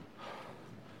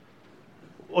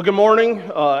Well, good morning.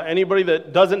 Anybody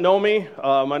that doesn't know me,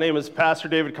 my name is Pastor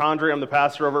David Condrey. I'm the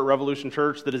pastor over at Revolution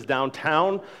Church that is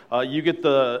downtown. You get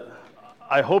the,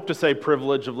 I hope to say,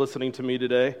 privilege of listening to me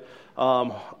today.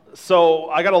 So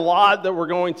I got a lot that we're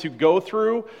going to go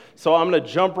through, so I'm going to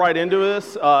jump right into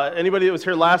this. Anybody that was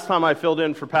here last time I filled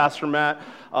in for Pastor Matt,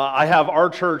 I have our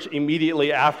church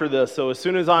immediately after this. So as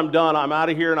soon as I'm done, I'm out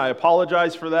of here, and I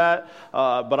apologize for that.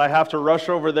 But I have to rush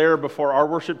over there before our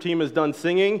worship team is done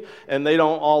singing, and they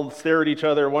don't all stare at each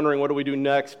other wondering what do we do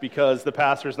next because the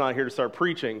pastor's not here to start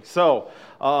preaching. So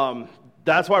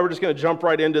that's why we're just going to jump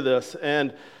right into this.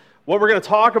 And what we're going to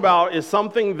talk about is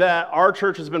something that our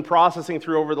church has been processing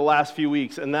through over the last few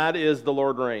weeks, and that is the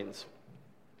Lord reigns.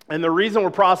 And the reason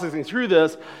we're processing through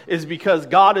this is because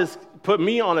God has put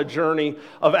me on a journey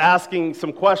of asking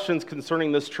some questions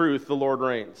concerning this truth, the Lord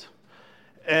reigns.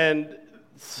 And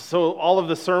so all of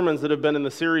the sermons that have been in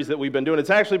the series that we've been doing,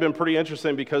 it's actually been pretty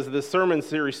interesting because this sermon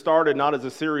series started not as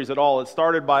a series at all. It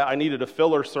started by I needed a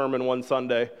filler sermon one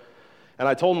Sunday, and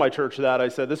I told my church that. I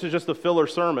said, this is just a filler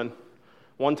sermon.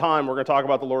 One time, we're going to talk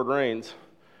about the Lord reigns,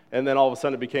 and then all of a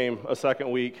sudden it became a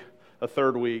second week, a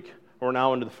third week, we're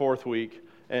now into the fourth week,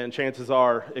 and chances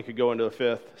are it could go into a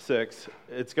fifth, sixth.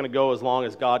 It's going to go as long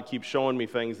as God keeps showing me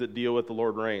things that deal with the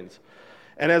Lord reigns.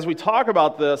 And as we talk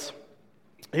about this,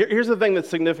 here's the thing that's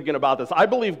significant about this. I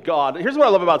believe God, here's what I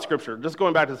love about Scripture, just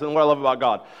going back to this, what I love about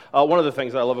God. One of the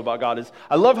things that I love about God is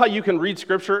I love how you can read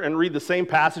Scripture and read the same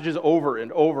passages over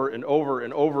and over and over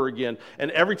and over again.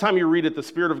 And every time you read it, the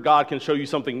Spirit of God can show you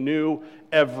something new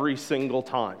every single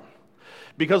time.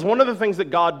 Because one of the things that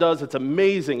God does that's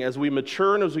amazing as we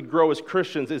mature and as we grow as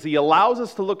Christians is He allows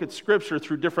us to look at Scripture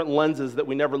through different lenses that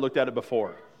we never looked at it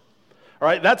before. All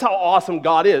right, that's how awesome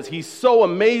God is. He's so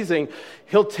amazing.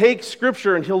 He'll take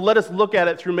Scripture and He'll let us look at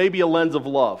it through maybe a lens of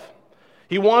love.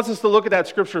 He wants us to look at that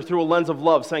Scripture through a lens of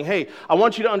love, saying, hey, I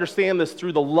want you to understand this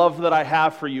through the love that I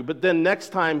have for you. But then next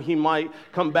time He might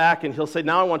come back and He'll say,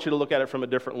 now I want you to look at it from a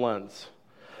different lens.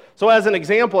 So as an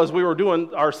example, as we were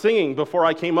doing our singing before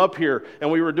I came up here,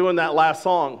 and we were doing that last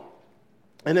song,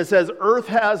 and it says, earth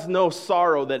has no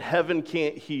sorrow that heaven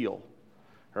can't heal,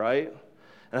 right?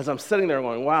 And as I'm sitting there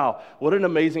going, wow, what an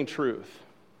amazing truth.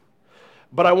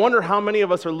 But I wonder how many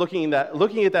of us are looking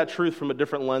at that truth from a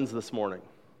different lens this morning.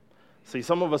 See,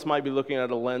 some of us might be looking at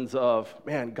a lens of,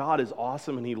 man, God is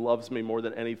awesome and He loves me more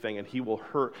than anything, and He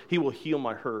will heal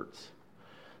my hurts.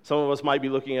 Some of us might be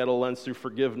looking at a lens through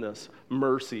forgiveness,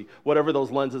 mercy, whatever those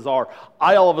lenses are.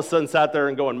 I all of a sudden sat there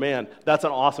and going, man, that's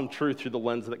an awesome truth through the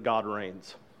lens that God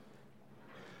reigns.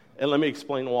 And let me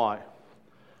explain why.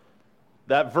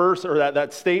 That verse or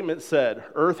that statement said,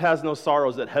 earth has no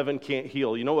sorrows that heaven can't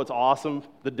heal. You know what's awesome?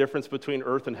 The difference between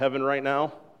earth and heaven right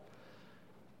now?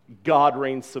 God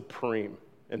reigns supreme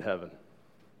in heaven.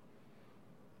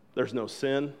 There's no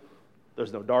sin.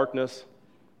 There's no darkness.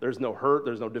 There's no hurt.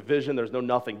 There's no division. There's no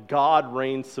nothing. God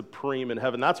reigns supreme in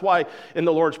heaven. That's why in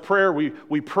the Lord's Prayer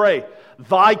we pray,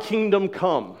 Thy kingdom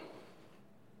come,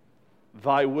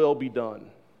 Thy will be done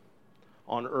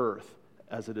on earth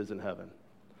as it is in heaven.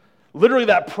 Literally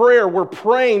that prayer, we're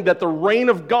praying that the reign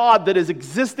of God that is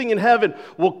existing in heaven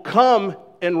will come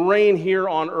and reign here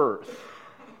on earth.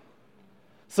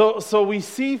 So we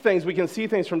see things, we can see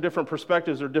things from different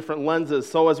perspectives or different lenses.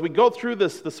 So as we go through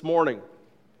this morning,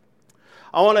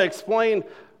 I want to explain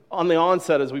on the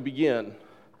onset as we begin.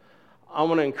 I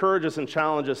want to encourage us and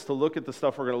challenge us to look at the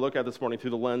stuff we're going to look at this morning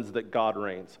through the lens that God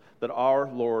reigns, that our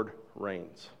Lord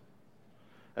reigns.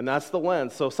 And that's the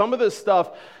lens. So some of this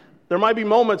stuff, there might be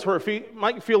moments where it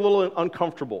might feel a little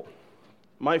uncomfortable.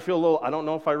 Might feel a little, I don't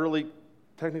know if I really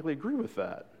technically agree with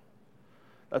that.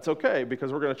 That's okay,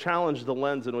 because we're going to challenge the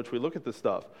lens in which we look at this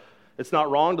stuff. It's not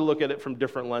wrong to look at it from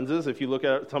different lenses. If you look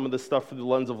at some of this stuff through the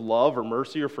lens of love or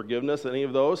mercy or forgiveness, any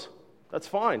of those, that's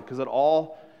fine, because it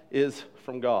all is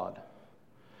from God.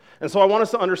 And so I want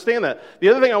us to understand that. The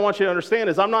other thing I want you to understand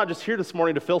is I'm not just here this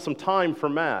morning to fill some time for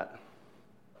Matt.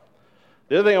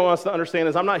 The other thing I want us to understand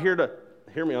is I'm not here to,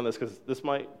 hear me on this, because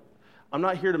I'm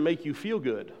not here to make you feel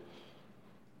good.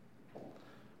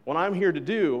 What I'm here to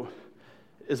do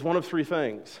is one of three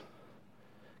things.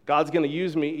 God's going to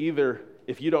use me either,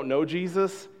 if you don't know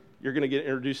Jesus, you're going to get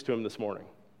introduced to Him this morning.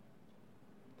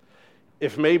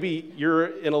 If maybe you're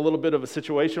in a little bit of a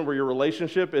situation where your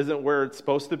relationship isn't where it's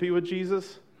supposed to be with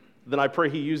Jesus, then I pray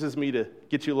He uses me to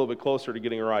get you a little bit closer to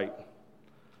getting right.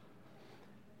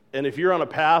 And if you're on a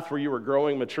path where you are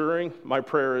growing, maturing, my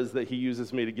prayer is that He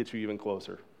uses me to get you even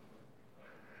closer.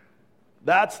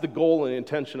 That's the goal and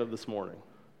intention of this morning.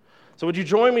 So would you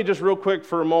join me just real quick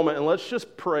for a moment, and let's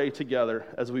just pray together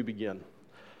as we begin.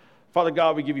 Father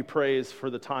God, we give you praise for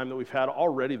the time that we've had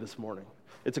already this morning.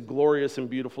 It's a glorious and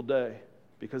beautiful day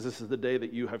because this is the day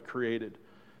that you have created.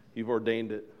 You've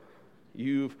ordained it.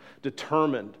 You've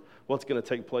determined what's going to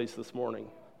take place this morning.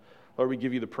 Lord, we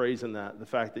give you the praise in that, the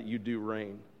fact that you do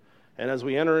reign. And as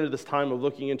we enter into this time of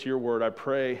looking into your word, I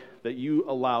pray that you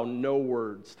allow no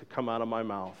words to come out of my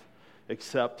mouth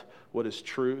except what is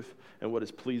truth and what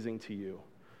is pleasing to you.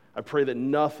 I pray that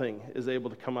nothing is able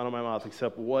to come out of my mouth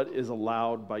except what is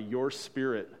allowed by your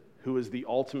Spirit, who is the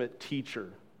ultimate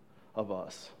teacher of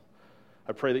us.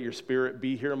 I pray that your Spirit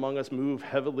be here among us, move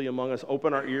heavily among us,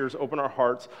 open our ears, open our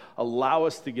hearts, allow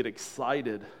us to get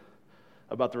excited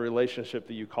about the relationship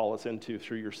that you call us into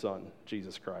through your Son,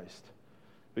 Jesus Christ.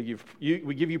 We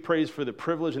give you praise for the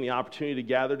privilege and the opportunity to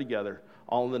gather together,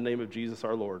 all in the name of Jesus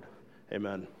our Lord.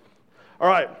 Amen. All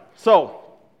right, so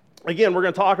again, we're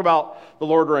going to talk about the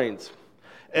Lord reigns.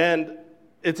 And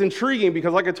it's intriguing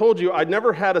because, like I told you, I'd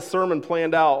never had a sermon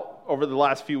planned out over the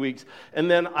last few weeks. And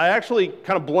then I actually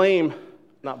kind of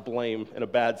not blame in a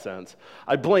bad sense,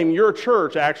 I blame your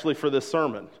church actually for this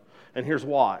sermon. And here's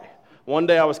why. One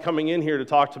day I was coming in here to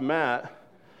talk to Matt,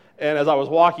 and as I was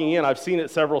walking in, I've seen it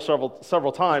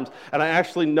several times, and I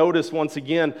actually noticed once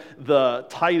again the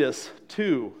Titus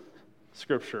 2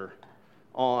 scripture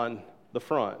on the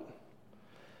front.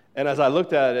 And as I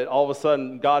looked at it, all of a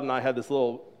sudden, God and I had this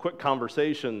little quick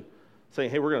conversation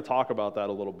saying, hey, we're going to talk about that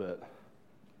a little bit,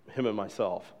 him and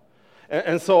myself.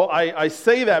 And so I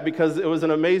say that because it was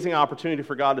an amazing opportunity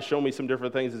for God to show me some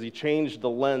different things as he changed the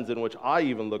lens in which I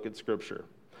even look at Scripture.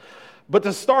 But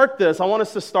to start this, I want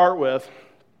us to start with,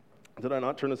 did I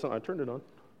not turn this on? I turned it on.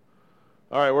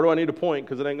 All right, where do I need to point?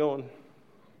 Because it ain't going.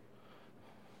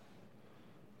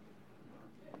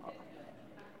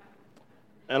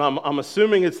 And I'm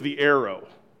assuming it's the arrow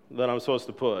that I'm supposed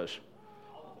to push.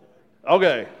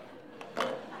 Okay.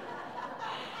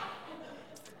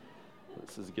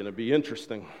 This is going to be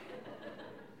interesting.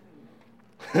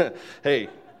 Hey,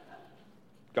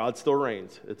 God still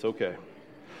reigns. It's okay.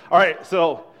 All right,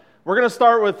 so we're going to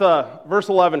start with verse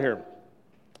 11 here.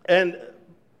 And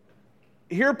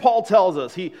here Paul tells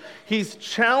us, he's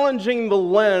challenging the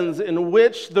lens in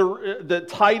which the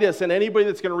Titus and anybody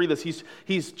that's going to read this,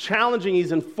 he's challenging,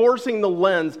 he's enforcing the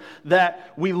lens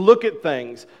that we look at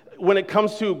things when it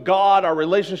comes to God, our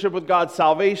relationship with God,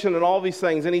 salvation, and all these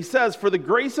things. And he says, for the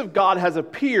grace of God has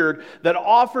appeared that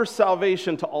offers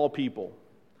salvation to all people.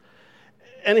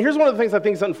 And here's one of the things I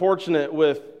think is unfortunate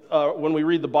with when we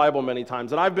read the Bible many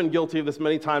times, and I've been guilty of this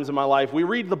many times in my life. We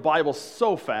read the Bible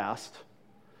so fast,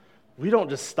 we don't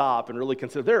just stop and really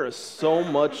consider. There is so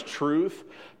much truth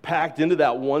packed into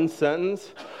that one sentence.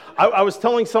 I was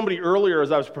telling somebody earlier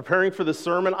as I was preparing for this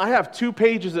sermon, I have 2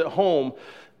 pages at home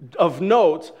of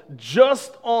notes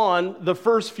just on the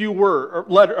first few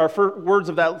words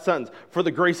of that sentence, for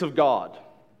the grace of God.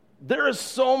 There is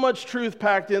so much truth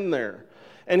packed in there.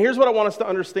 And here's what I want us to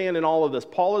understand in all of this.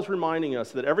 Paul is reminding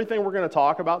us that everything we're going to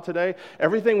talk about today,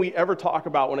 everything we ever talk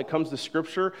about when it comes to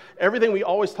Scripture, everything we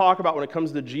always talk about when it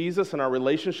comes to Jesus and our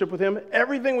relationship with him,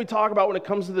 everything we talk about when it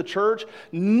comes to the church,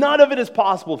 none of it is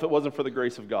possible if it wasn't for the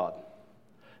grace of God.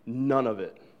 None of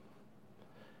it.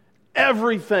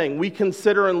 Everything we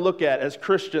consider and look at as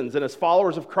Christians and as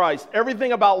followers of Christ,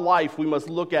 everything about life, we must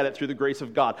look at it through the grace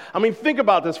of God. I mean, think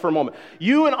about this for a moment.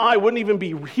 You and I wouldn't even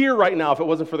be here right now if it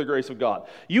wasn't for the grace of God.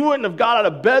 You wouldn't have got out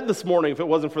of bed this morning if it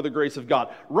wasn't for the grace of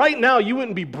God. Right now, you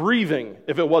wouldn't be breathing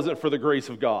if it wasn't for the grace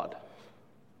of God.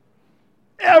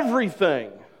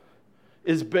 Everything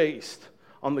is based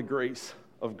on the grace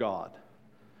of God.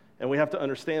 And we have to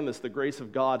understand this. The grace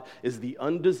of God is the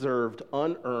undeserved,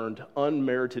 unearned,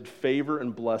 unmerited favor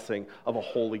and blessing of a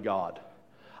holy God.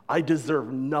 I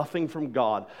deserve nothing from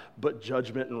God but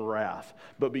judgment and wrath.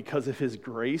 But because of his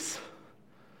grace,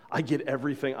 I get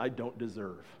everything I don't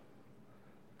deserve.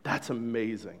 That's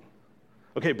amazing.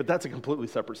 Okay, but that's a completely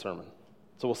separate sermon.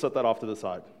 So we'll set that off to the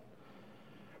side.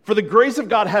 For the grace of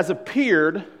God has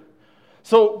appeared.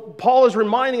 So Paul is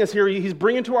reminding us here, he's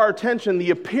bringing to our attention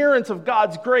the appearance of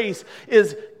God's grace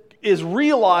is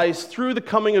realized through the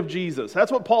coming of Jesus.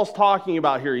 That's what Paul's talking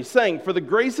about here. He's saying, for the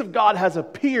grace of God has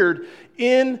appeared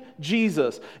in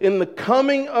Jesus, in the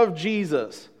coming of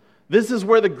Jesus. This is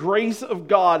where the grace of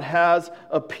God has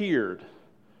appeared.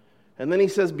 And then he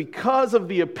says, because of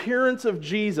the appearance of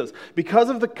Jesus,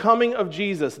 because of the coming of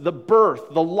Jesus, the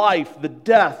birth, the life, the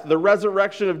death, the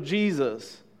resurrection of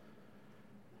Jesus,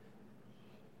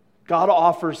 God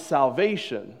offers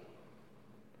salvation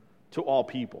to all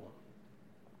people.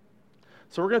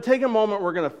 So we're going to take a moment,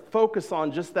 we're going to focus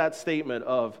on just that statement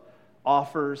of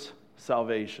offers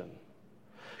salvation.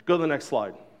 Go to the next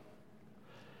slide.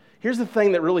 Here's the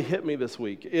thing that really hit me this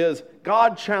week is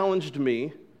God challenged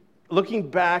me, looking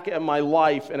back at my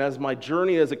life and as my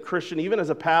journey as a Christian, even as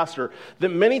a pastor, that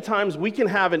many times we can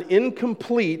have an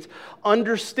incomplete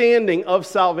understanding of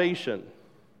salvation.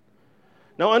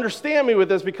 Now understand me with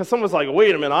this, because someone's like,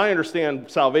 wait a minute, I understand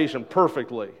salvation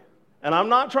perfectly. And I'm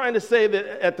not trying to say that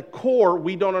at the core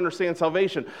we don't understand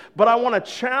salvation, but I want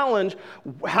to challenge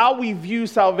how we view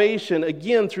salvation,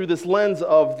 again, through this lens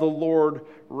of the Lord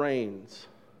reigns.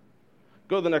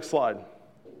 Go to the next slide.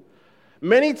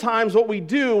 Many times what we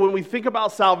do when we think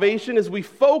about salvation is we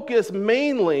focus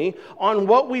mainly on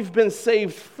what we've been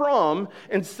saved from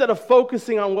instead of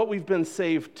focusing on what we've been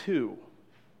saved to.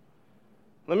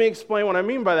 Let me explain what I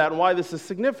mean by that and why this is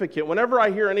significant. Whenever I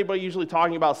hear anybody usually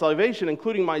talking about salvation,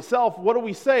 including myself, what do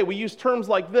we say? We use terms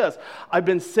like this: I've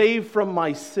been saved from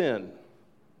my sin.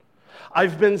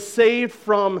 I've been saved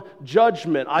from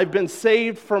judgment. I've been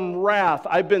saved from wrath.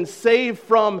 I've been saved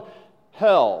from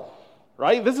hell.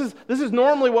 Right? This is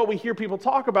normally what we hear people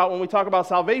talk about when we talk about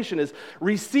salvation, is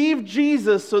receive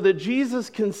Jesus so that Jesus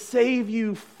can save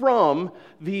you from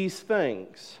these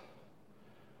things.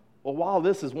 Well, while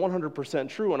this is 100%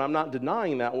 true, and I'm not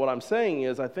denying that, what I'm saying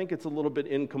is I think it's a little bit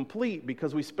incomplete,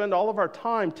 because we spend all of our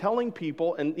time telling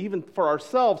people, and even for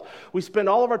ourselves, we spend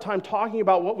all of our time talking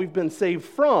about what we've been saved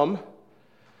from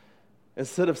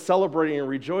instead of celebrating and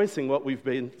rejoicing what we've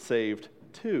been saved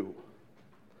to.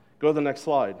 Go to the next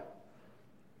slide.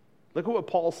 Look at what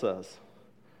Paul says.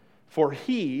 For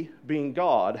he, being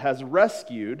God, has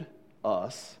rescued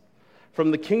us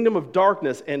from the kingdom of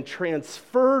darkness and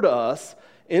transferred us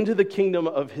into the kingdom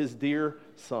of his dear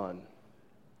Son.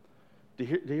 Do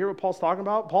you hear what Paul's talking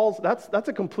about? That's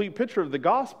a complete picture of the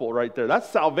gospel right there. That's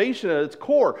salvation at its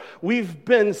core. We've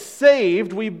been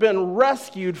saved, we've been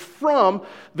rescued from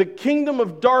the kingdom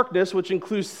of darkness, which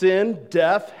includes sin,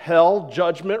 death, hell,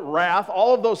 judgment, wrath.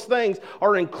 All of those things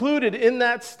are included in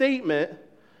that statement.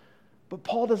 But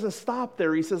Paul doesn't stop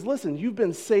there. He says, listen, you've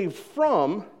been saved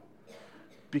from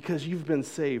because you've been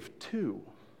saved to.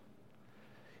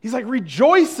 He's like,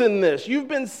 rejoice in this. You've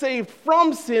been saved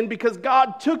from sin because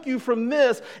God took you from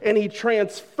this and he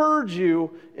transferred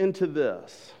you into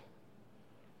this.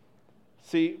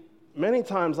 See, many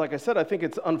times, like I said, I think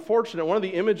it's unfortunate. One of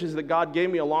the images that God gave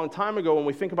me a long time ago when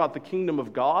we think about the kingdom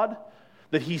of God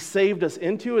that he saved us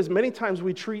into is many times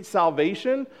we treat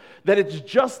salvation that it's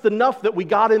just enough that we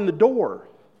got in the door.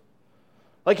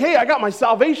 Like, hey, I got my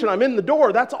salvation, I'm in the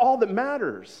door. That's all that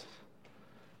matters.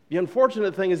 The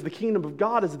unfortunate thing is the kingdom of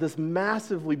God is this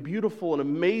massively beautiful and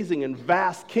amazing and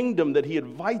vast kingdom that he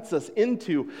invites us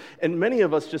into, and many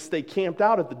of us just stay camped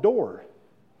out at the door.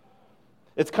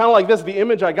 It's kind of like this. The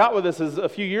image I got with this is a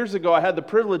few years ago, I had the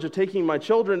privilege of taking my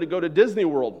children to go to Disney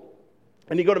World.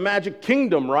 And you go to Magic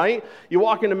Kingdom, right? You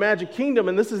walk into Magic Kingdom,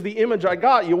 and this is the image I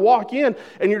got. You walk in,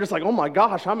 and you're just like, oh my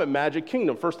gosh, I'm at Magic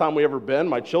Kingdom. First time we ever been,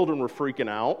 my children were freaking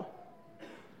out.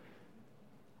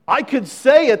 I could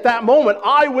say at that moment,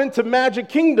 I went to Magic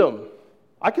Kingdom.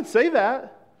 I could say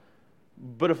that.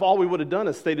 But if all we would have done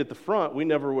is stayed at the front, we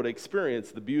never would have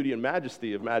experienced the beauty and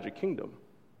majesty of Magic Kingdom.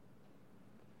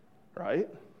 Right?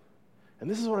 And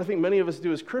this is what I think many of us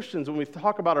do as Christians when we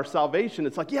talk about our salvation.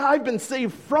 It's like, yeah, I've been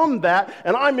saved from that,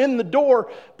 and I'm in the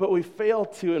door, but we fail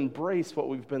to embrace what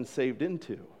we've been saved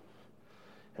into.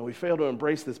 And we fail to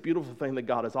embrace this beautiful thing that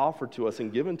God has offered to us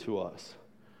and given to us.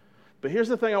 But here's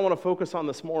the thing I want to focus on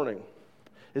this morning,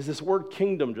 is this word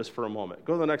kingdom just for a moment.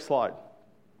 Go to the next slide.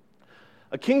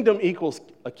 A kingdom equals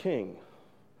a king.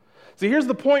 See, here's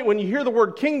the point. When you hear the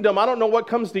word kingdom, I don't know what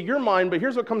comes to your mind, but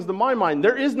here's what comes to my mind.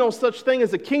 There is no such thing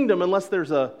as a kingdom unless there's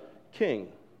a king.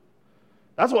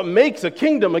 That's what makes a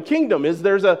kingdom is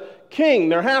there's a king.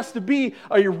 There has to be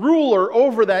a ruler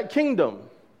over that kingdom.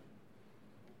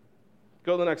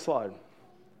 Go to the next slide.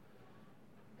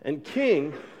 And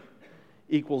king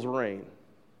equals reign.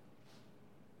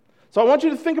 So I want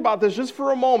you to think about this just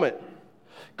for a moment.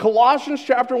 Colossians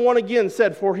chapter 1 again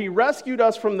said, for he rescued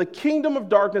us from the kingdom of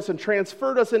darkness and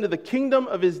transferred us into the kingdom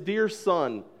of his dear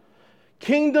Son.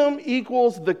 Kingdom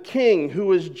equals the king,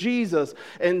 who is Jesus.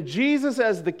 And Jesus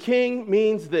as the king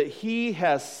means that he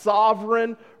has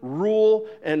sovereign rule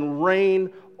and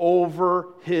reign over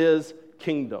his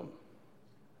kingdom.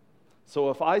 So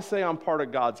if I say I'm part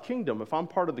of God's kingdom, if I'm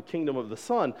part of the kingdom of the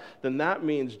Son, then that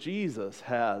means Jesus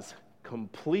has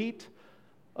complete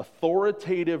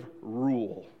authoritative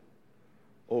rule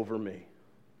over me.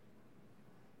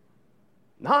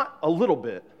 Not a little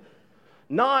bit,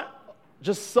 not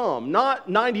just some, not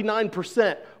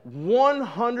 99%,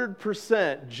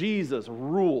 100% Jesus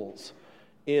rules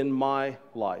in my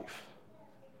life.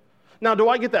 Now, do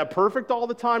I get that perfect all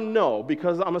the time? No,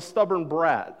 because I'm a stubborn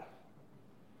brat.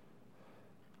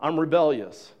 I'm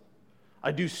rebellious.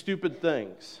 I do stupid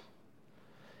things.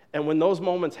 And when those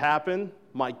moments happen,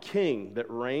 my king that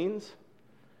reigns,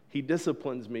 he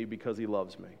disciplines me because he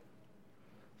loves me.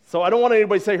 So I don't want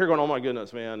anybody to say here going, oh my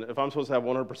goodness, man, if I'm supposed to have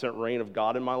 100% reign of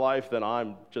God in my life, then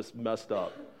I'm just messed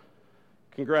up.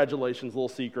 Congratulations, little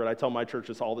secret. I tell my church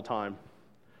this all the time.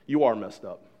 You are messed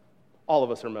up. All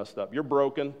of us are messed up. You're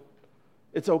broken.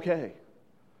 It's okay.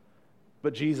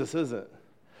 But Jesus isn't.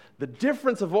 The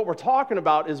difference of what we're talking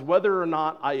about is whether or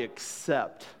not I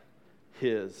accept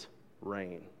his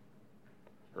reign.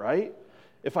 Right?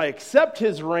 If I accept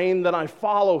his reign, then I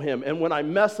follow him. And when I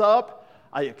mess up,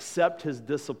 I accept his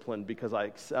discipline because I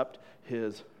accept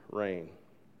his reign.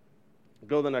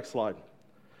 Go to the next slide.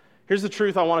 Here's the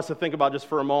truth I want us to think about just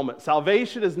for a moment.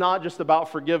 Salvation is not just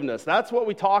about forgiveness. That's what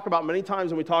we talk about many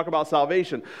times when we talk about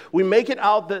salvation. We make it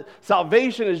out that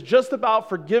salvation is just about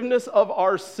forgiveness of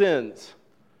our sins.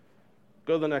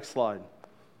 Go to the next slide.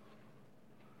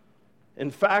 In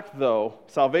fact, though,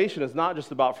 salvation is not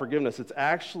just about forgiveness. It's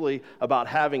actually about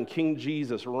having King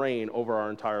Jesus reign over our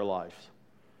entire lives.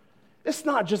 It's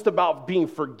not just about being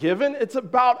forgiven. It's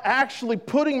about actually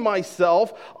putting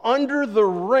myself under the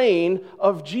reign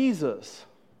of Jesus.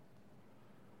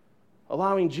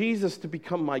 Allowing Jesus to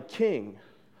become my king.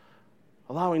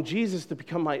 Allowing Jesus to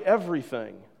become my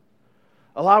everything.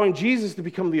 Allowing Jesus to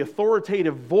become the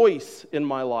authoritative voice in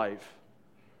my life.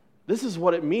 This is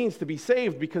what it means to be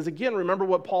saved because, again, remember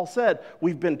what Paul said.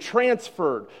 We've been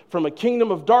transferred from a kingdom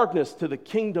of darkness to the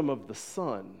kingdom of the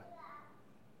Son.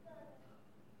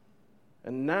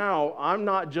 And now I'm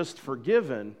not just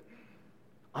forgiven,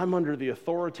 I'm under the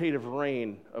authoritative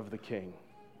reign of the King.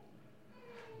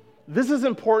 This is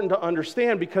important to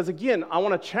understand because, again, I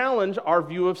want to challenge our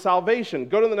view of salvation.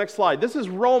 Go to the next slide. This is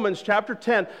Romans chapter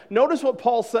 10. Notice what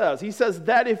Paul says. He says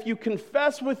that if you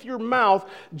confess with your mouth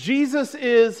Jesus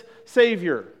is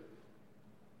Savior.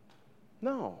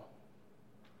 No.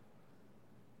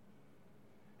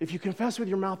 If you confess with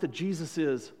your mouth that Jesus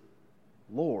is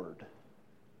Lord.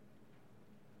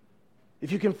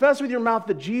 If you confess with your mouth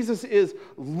that Jesus is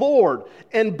Lord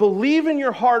and believe in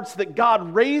your hearts that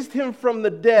God raised him from the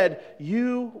dead,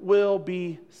 you will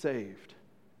be saved.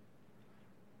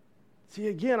 See,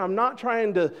 again, I'm not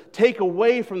trying to take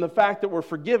away from the fact that we're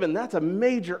forgiven. That's a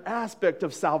major aspect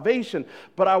of salvation.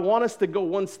 But I want us to go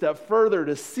one step further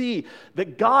to see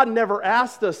that God never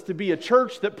asked us to be a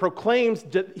church that proclaims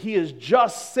that he is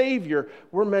just Savior.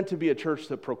 We're meant to be a church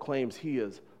that proclaims he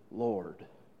is Lord.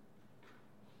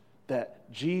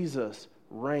 That Jesus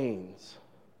reigns.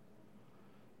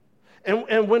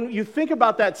 And when you think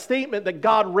about that statement that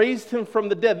God raised him from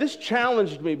the dead, this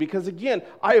challenged me because, again,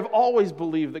 I have always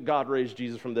believed that God raised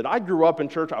Jesus from the dead. I grew up in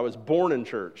church. I was born in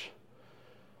church.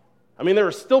 I mean, there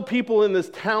are still people in this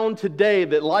town today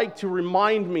that like to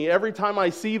remind me every time I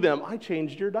see them, I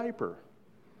changed your diaper.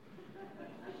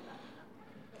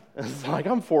 And it's like,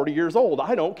 I'm 40 years old.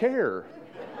 I don't care.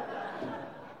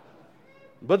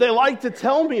 But they like to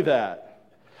tell me that.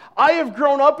 I have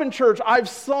grown up in church. I've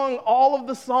sung all of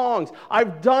the songs.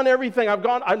 I've done everything. I've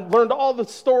learned all the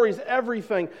stories,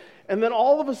 everything. And then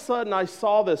all of a sudden I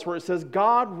saw this where it says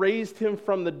God raised him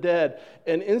from the dead.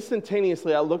 And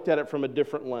instantaneously I looked at it from a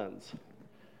different lens.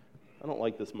 I don't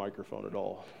like this microphone at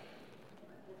all.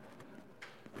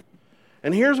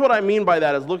 And here's what I mean by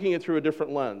that, is looking at it through a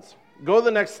different lens. Go to the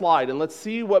next slide and let's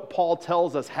see what Paul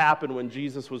tells us happened when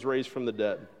Jesus was raised from the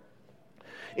dead.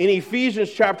 In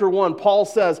Ephesians chapter 1, Paul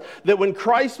says that when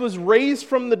Christ was raised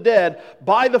from the dead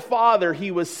by the Father, he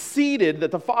was seated,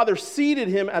 that the Father seated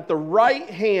him at the right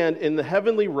hand in the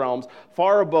heavenly realms,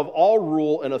 far above all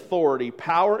rule and authority,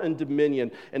 power and dominion,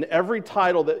 and every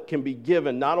title that can be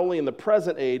given, not only in the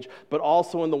present age, but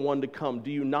also in the one to come.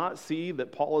 Do you not see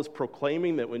that Paul is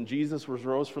proclaiming that when Jesus was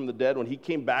rose from the dead, when he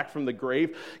came back from the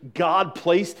grave, God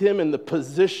placed him in the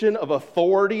position of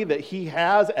authority that he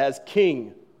has as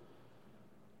king?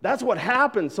 That's what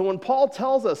happens. So when Paul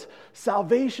tells us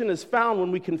salvation is found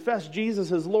when we confess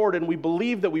Jesus as Lord and we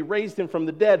believe that we raised him from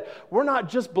the dead, we're not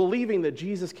just believing that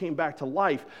Jesus came back to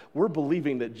life. We're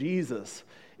believing that Jesus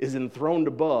is enthroned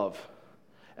above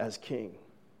as king.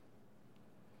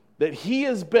 That he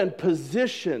has been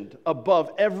positioned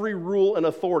above every rule and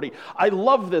authority. I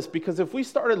love this because if we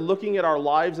started looking at our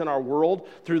lives and our world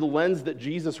through the lens that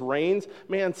Jesus reigns,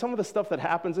 man, some of the stuff that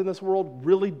happens in this world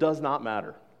really does not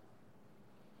matter.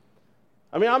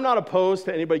 I mean, I'm not opposed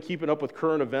to anybody keeping up with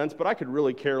current events, but I could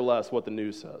really care less what the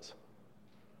news says.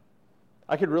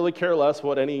 I could really care less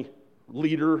what any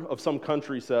leader of some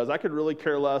country says. I could really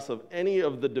care less of any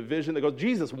of the division that goes.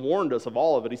 Jesus warned us of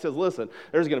all of it. He says, listen,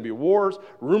 there's going to be wars,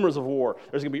 rumors of war.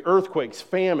 There's going to be earthquakes,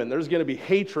 famine. There's going to be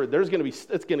hatred. It's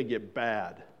going to get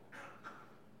bad.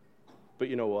 But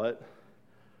you know what?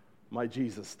 My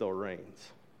Jesus still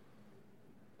reigns.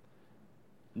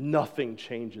 Nothing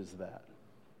changes that.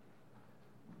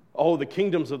 Oh, the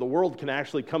kingdoms of the world can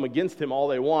actually come against him all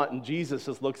they want, and Jesus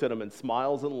just looks at him and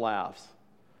smiles and laughs.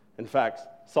 In fact,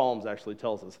 Psalms actually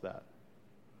tells us that.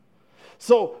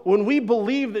 So when we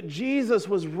believe that Jesus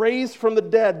was raised from the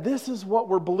dead, this is what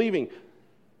we're believing.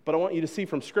 But I want you to see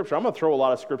from Scripture. I'm going to throw a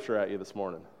lot of Scripture at you this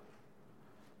morning,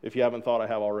 if you haven't thought I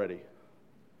have already.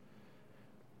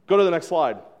 Go to the next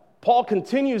slide. Paul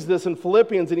continues this in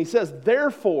Philippians, and he says,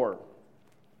 therefore,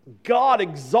 God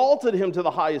exalted him to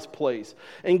the highest place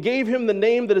and gave him the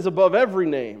name that is above every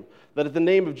name, that at the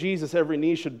name of Jesus every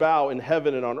knee should bow in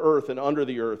heaven and on earth and under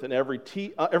the earth, and every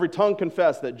tongue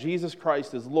confess that Jesus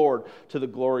Christ is Lord, to the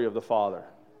glory of the Father.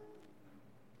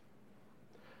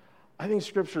 I think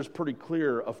Scripture is pretty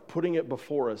clear of putting it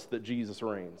before us that Jesus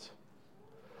reigns.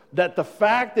 That the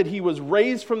fact that he was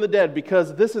raised from the dead,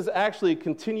 because this is actually a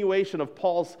continuation of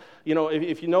Paul's,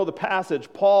 if you know the passage,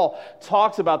 Paul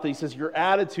talks about this. He says, your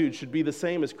attitude should be the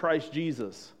same as Christ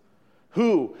Jesus,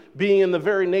 who, being in the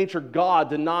very nature God,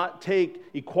 did not take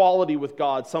equality with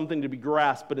God something to be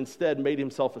grasped, but instead made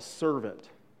himself a servant,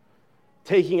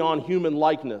 taking on human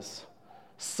likeness,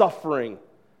 suffering,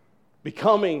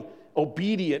 becoming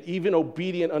obedient, even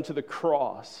obedient unto the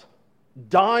cross,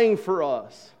 dying for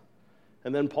us.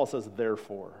 And then Paul says,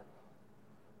 therefore,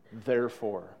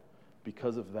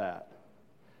 because of that,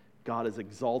 God has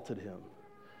exalted him,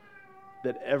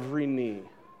 that every knee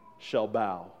shall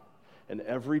bow and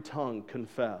every tongue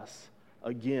confess.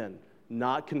 Again,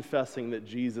 not confessing that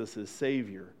Jesus is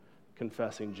Savior,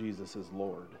 confessing Jesus is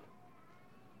Lord.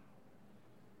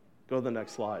 Go to the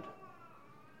next slide.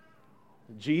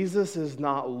 Jesus is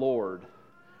not Lord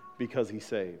because he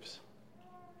saves.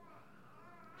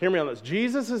 Hear me on this.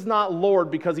 Jesus is not Lord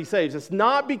because he saves. It's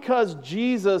not because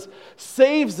Jesus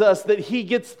saves us that he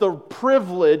gets the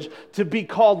privilege to be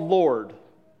called Lord.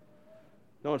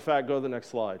 No, in fact, go to the next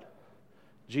slide.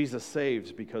 Jesus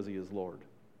saves because he is Lord.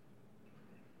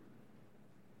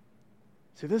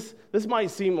 See, this might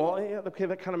seem, well, yeah, okay,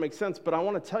 that kind of makes sense, but I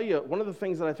want to tell you, one of the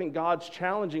things that I think God's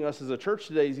challenging us as a church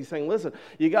today is he's saying, listen,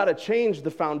 you got to change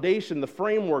the foundation, the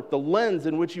framework, the lens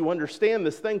in which you understand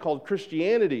this thing called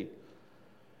Christianity.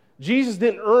 Jesus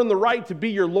didn't earn the right to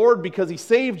be your Lord because he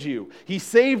saved you. He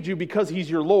saved you because he's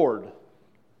your Lord.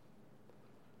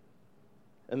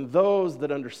 And those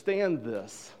that understand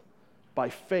this by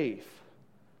faith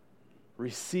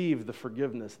receive the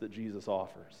forgiveness that Jesus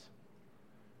offers.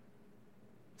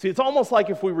 See, it's almost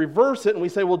like if we reverse it and we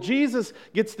say, well, Jesus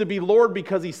gets to be Lord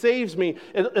because he saves me,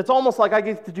 it's almost like I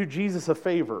get to do Jesus a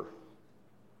favor.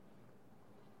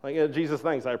 Like, Jesus,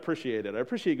 thanks, I appreciate it. I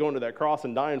appreciate going to that cross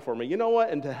and dying for me. You know what?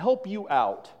 And to help you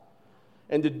out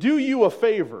and to do you a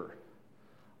favor,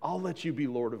 I'll let you be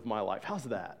Lord of my life. How's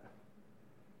that?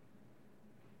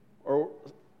 Or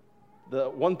the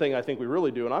one thing I think we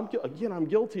really do, and I'm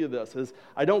guilty of this, is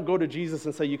I don't go to Jesus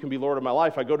and say, you can be Lord of my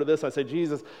life. I go to this, I say,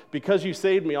 Jesus, because you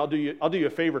saved me, I'll do you a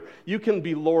favor. You can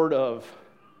be Lord of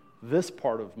this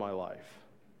part of my life.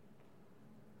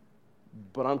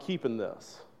 But I'm keeping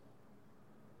this.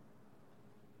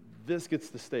 This gets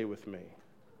to stay with me.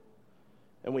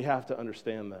 And we have to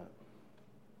understand that.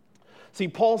 See,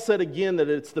 Paul said again that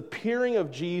it's the appearing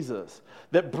of Jesus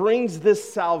that brings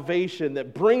this salvation,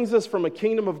 that brings us from a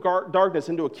kingdom of darkness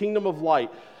into a kingdom of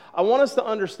light. I want us to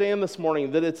understand this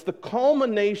morning that it's the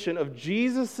culmination of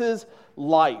Jesus'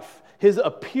 life, his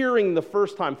appearing the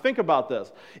first time. Think about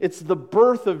this. It's the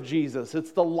birth of Jesus.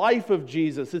 It's the life of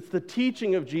Jesus. It's the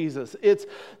teaching of Jesus. It's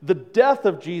the death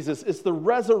of Jesus. It's the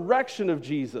resurrection of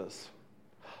Jesus.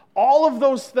 All of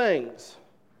those things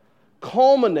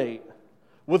culminate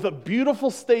with a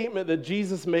beautiful statement that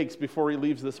Jesus makes before he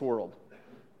leaves this world.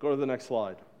 Go to the next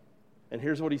slide. And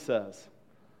here's what he says.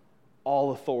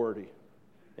 All authority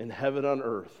in heaven and on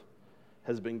earth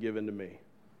has been given to me.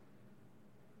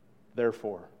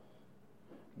 Therefore,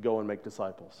 go and make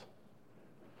disciples.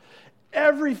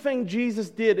 Everything Jesus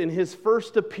did in his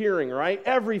first appearing, right?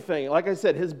 Everything, like I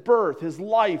said, his birth, his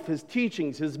life, his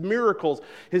teachings, his miracles,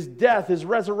 his death, his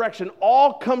resurrection,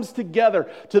 all comes together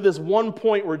to this one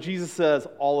point where Jesus says,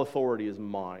 all authority is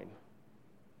mine.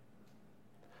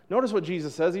 Notice what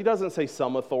Jesus says. He doesn't say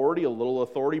some authority, a little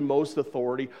authority, most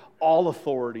authority. All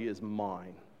authority is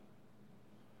mine.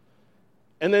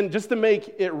 And then just to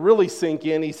make it really sink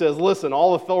in, he says, listen,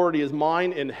 all authority is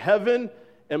mine in heaven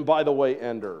and, by the way,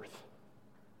 and earth.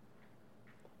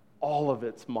 All of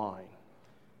it's mine.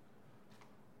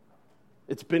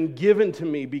 It's been given to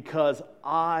me because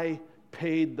I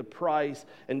paid the price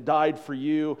and died for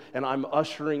you, and I'm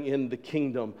ushering in the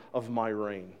kingdom of my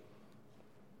reign.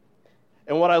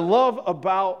 And what I love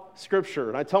about Scripture,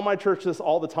 and I tell my church this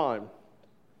all the time,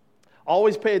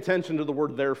 always pay attention to the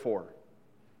word therefore.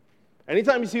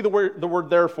 Anytime you see the word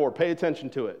therefore, pay attention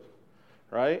to it,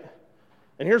 right?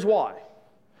 And here's why.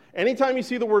 Anytime you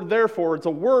see the word therefore, it's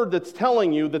a word that's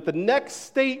telling you that the next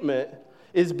statement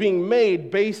is being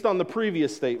made based on the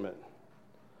previous statement,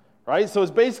 right? So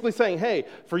it's basically saying, hey,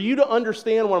 for you to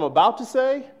understand what I'm about to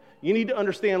say, you need to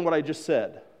understand what I just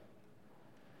said.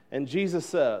 And Jesus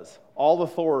says, all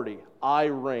authority, I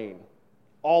reign.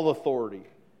 All authority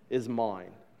is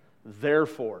mine.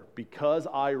 Therefore, because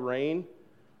I reign,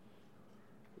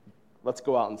 let's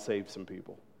go out and save some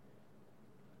people.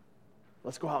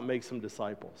 Let's go out and make some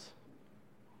disciples.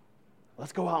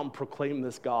 Let's go out and proclaim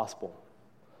this gospel.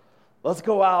 Let's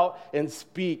go out and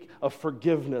speak of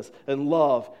forgiveness and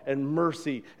love and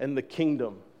mercy and the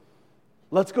kingdom.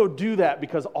 Let's go do that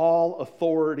because all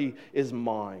authority is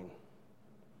mine.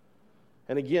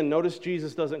 And again, notice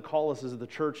Jesus doesn't call us as the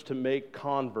church to make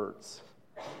converts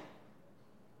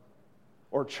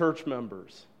or church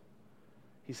members.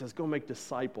 He says, go make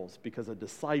disciples, because a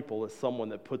disciple is someone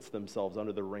that puts themselves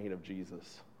under the reign of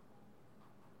Jesus.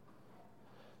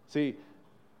 See,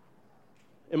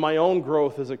 in my own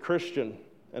growth as a Christian,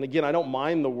 and again, I don't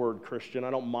mind the word Christian, I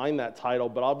don't mind that title,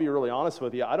 but I'll be really honest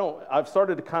with you, I've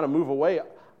started to kind of move away.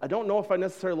 I don't know if I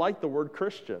necessarily like the word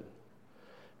Christian.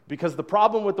 Because the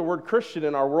problem with the word Christian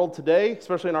in our world today,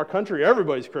 especially in our country,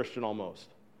 everybody's Christian almost.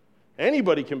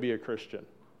 Anybody can be a Christian.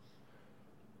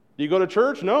 Do you go to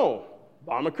church? No.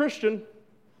 I'm a Christian.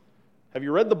 Have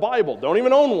you read the Bible? Don't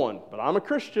even own one, but I'm a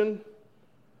Christian.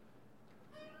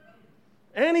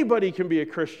 Anybody can be a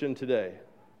Christian today.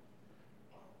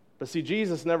 But see,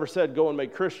 Jesus never said go and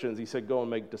make Christians. He said go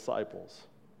and make disciples.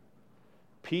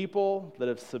 People that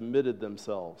have submitted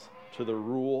themselves to the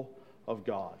rule of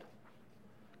God.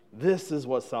 This is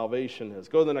what salvation is.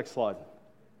 Go to the next slide.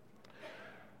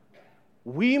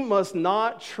 We must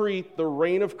not treat the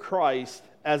reign of Christ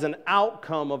as an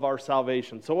outcome of our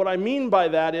salvation. So what I mean by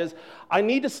that is I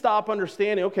need to stop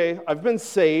understanding, okay, I've been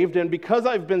saved, and because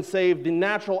I've been saved, the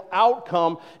natural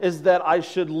outcome is that I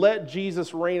should let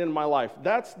Jesus reign in my life.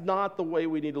 That's not the way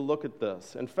we need to look at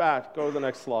this. In fact, go to the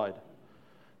next slide.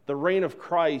 The reign of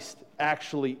Christ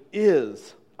actually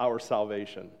is our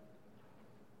salvation.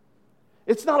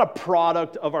 It's not a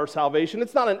product of our salvation.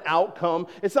 It's not an outcome.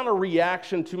 It's not a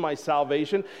reaction to my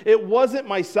salvation. It wasn't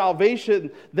my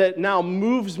salvation that now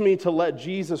moves me to let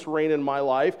Jesus reign in my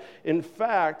life. In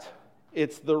fact,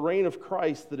 it's the reign of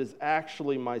Christ that is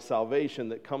actually my salvation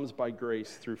that comes by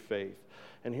grace through faith.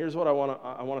 And here's what I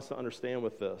want us to understand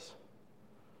with this.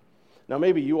 Now,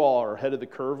 maybe you all are ahead of the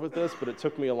curve with this, but it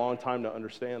took me a long time to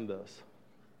understand this.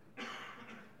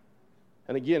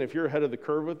 And again, if you're ahead of the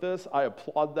curve with this, I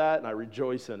applaud that and I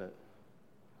rejoice in it.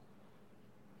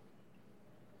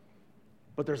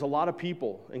 But there's a lot of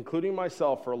people, including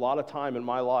myself for a lot of time in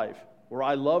my life, where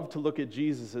I love to look at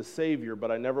Jesus as Savior, but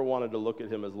I never wanted to look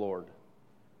at Him as Lord.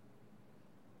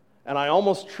 And I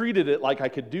almost treated it like I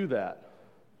could do that.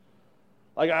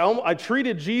 Like I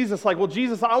treated Jesus like, well,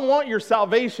 Jesus, I want your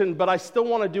salvation, but I still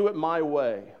want to do it my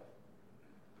way.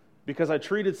 Because I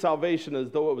treated salvation as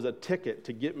though it was a ticket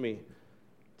to get me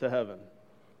to heaven.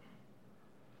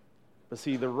 But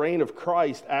see, the reign of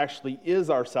Christ actually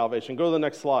is our salvation. Go to the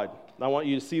next slide. I want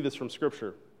you to see this from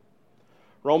Scripture.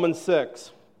 Romans 6.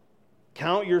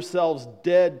 Count yourselves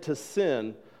dead to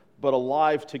sin, but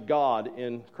alive to God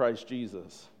in Christ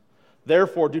Jesus.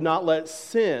 Therefore, do not let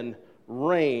sin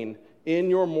reign in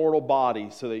your mortal body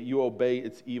so that you obey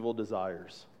its evil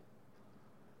desires.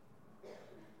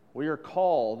 We are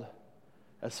called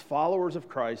as followers of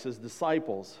Christ, as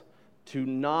disciples, to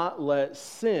not let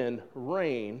sin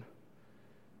reign,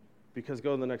 because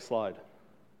go to the next slide.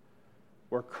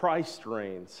 Where Christ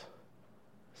reigns,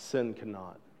 sin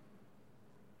cannot.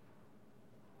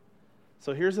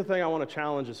 So here's the thing I want to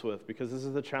challenge us with, because this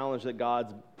is the challenge that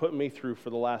God's put me through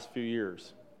for the last few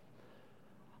years.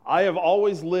 I have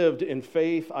always lived in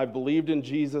faith. I believed in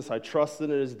Jesus. I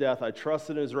trusted in His death. I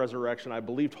trusted in His resurrection. I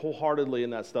believed wholeheartedly in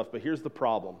that stuff. But here's the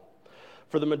problem.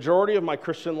 For the majority of my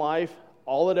Christian life,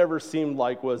 all it ever seemed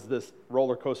like was this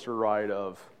roller coaster ride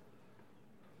of,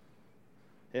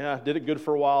 yeah, did it good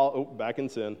for a while, oh, back in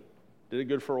sin. Did it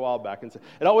good for a while, back in sin.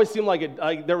 It always seemed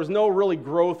like there was no really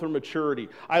growth or maturity.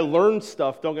 I learned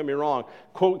stuff, don't get me wrong.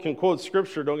 Can quote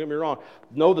Scripture, don't get me wrong.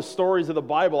 Know the stories of the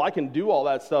Bible. I can do all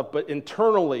that stuff, but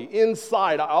internally,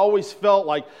 inside, I always felt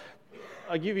like,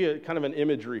 I'll give you kind of an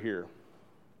imagery here.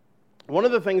 One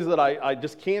of the things that I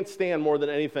just can't stand more than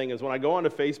anything is when I go onto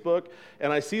Facebook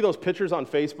and I see those pictures on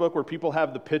Facebook where people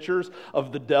have the pictures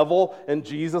of the devil and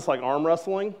Jesus like arm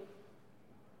wrestling.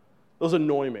 Those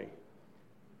annoy me.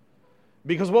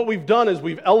 Because what we've done is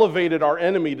we've elevated our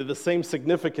enemy to the same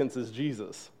significance as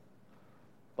Jesus.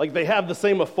 Like they have the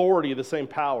same authority, the same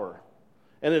power.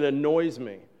 And it annoys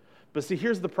me. But see,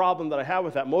 here's the problem that I have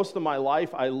with that. Most of my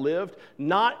life I lived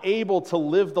not able to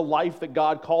live the life that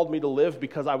God called me to live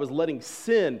because I was letting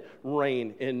sin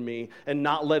reign in me and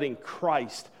not letting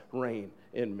Christ reign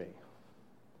in me.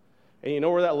 And you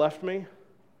know where that left me?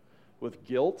 With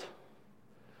guilt,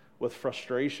 with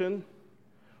frustration,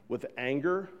 with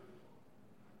anger,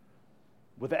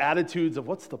 with attitudes of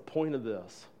what's the point of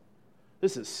this?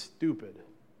 This is stupid.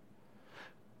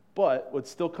 But would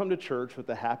still come to church with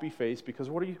a happy face because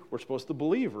we're supposed to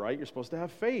believe, right? You're supposed to have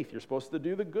faith. You're supposed to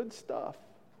do the good stuff.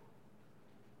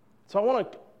 So I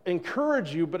want to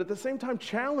encourage you, but at the same time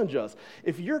challenge us.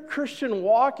 If your Christian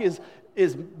walk is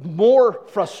more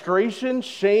frustration,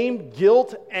 shame,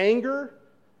 guilt, anger,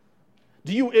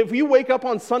 if you wake up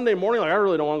on Sunday morning like, I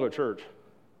really don't want to go to church.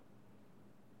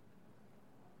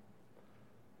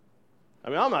 I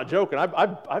mean, I'm not joking.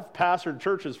 I've pastored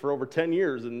churches for over 10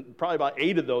 years, and probably about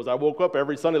 8 of those, I woke up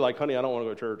every Sunday like, honey, I don't want to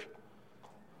go to church.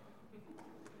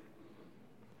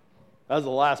 That's the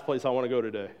last place I want to go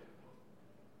today.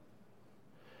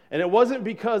 And it wasn't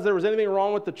because there was anything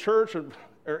wrong with the church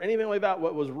or anything like that.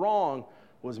 What was wrong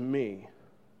was me.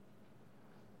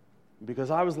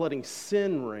 Because I was letting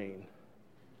sin reign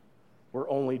where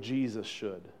only Jesus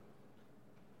should.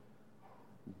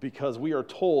 Because we are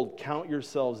told, count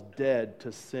yourselves dead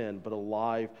to sin, but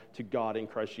alive to God in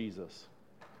Christ Jesus.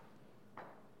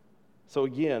 So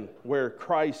again, where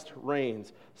Christ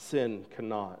reigns, sin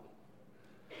cannot.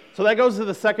 So that goes to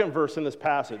the second verse in this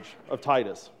passage of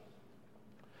Titus,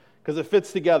 because it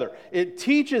fits together. It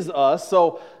teaches us,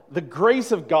 so the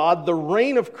grace of God, the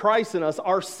reign of Christ in us,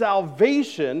 our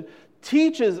salvation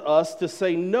teaches us to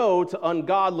say no to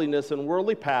ungodliness and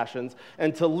worldly passions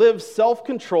and to live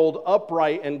self-controlled,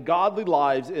 upright, and godly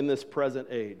lives in this present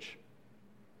age.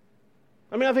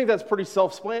 I mean, I think that's pretty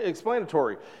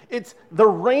self-explanatory. It's the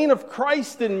reign of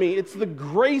Christ in me. It's the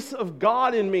grace of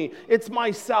God in me. It's my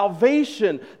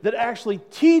salvation that actually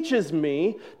teaches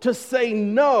me to say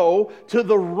no to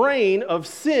the reign of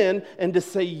sin and to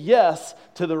say yes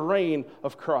to the reign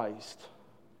of Christ.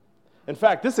 In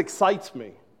fact, this excites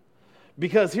me.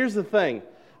 Because here's the thing,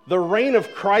 the reign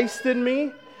of Christ in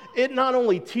me, it not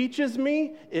only teaches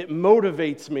me, it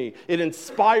motivates me, it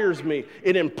inspires me,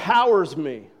 it empowers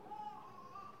me.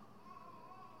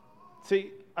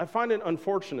 See, I find it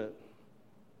unfortunate.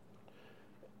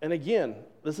 And again,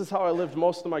 this is how I lived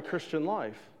most of my Christian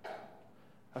life.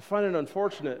 I find it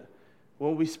unfortunate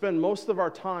when we spend most of our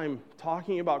time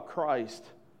talking about Christ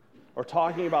or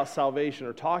talking about salvation,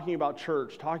 or talking about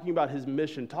church, talking about his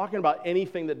mission, talking about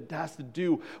anything that has to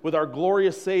do with our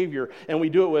glorious Savior, and we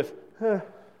do it with, kind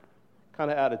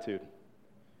of attitude.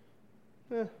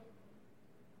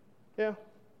 Yeah,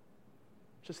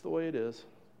 just the way it is.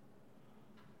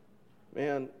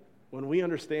 Man, when we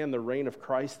understand the reign of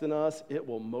Christ in us, it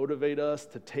will motivate us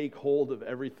to take hold of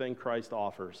everything Christ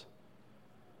offers.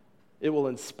 It will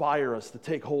inspire us to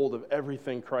take hold of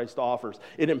everything Christ offers.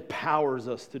 It empowers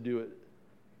us to do it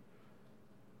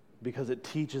because it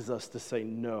teaches us to say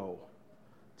no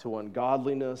to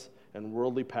ungodliness and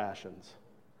worldly passions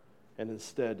and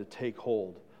instead to take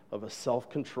hold of a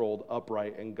self-controlled,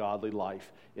 upright, and godly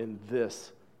life in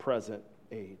this present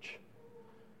age.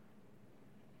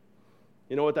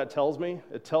 You know what that tells me?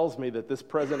 It tells me that this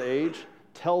present age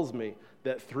tells me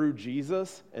that through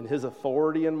Jesus and his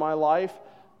authority in my life,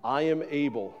 I am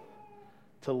able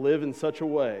to live in such a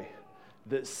way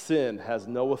that sin has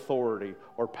no authority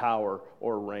or power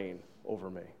or reign over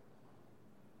me.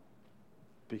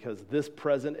 Because this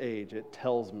present age, it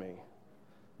tells me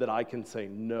that I can say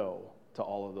no to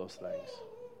all of those things.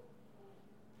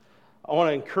 I want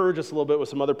to encourage us a little bit with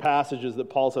some other passages that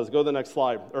Paul says. Go to the next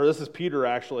slide. Or this is Peter,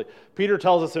 actually. Peter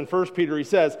tells us in 1 Peter, he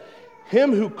says,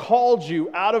 him who called you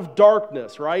out of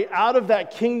darkness, right? Out of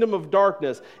that kingdom of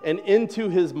darkness and into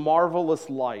his marvelous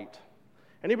light.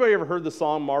 Anybody ever heard the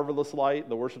song Marvelous Light,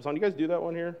 the worship song? You guys do that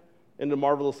one here? Into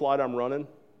marvelous light I'm running.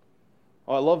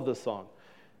 Oh, I love this song.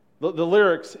 The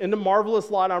lyrics, into marvelous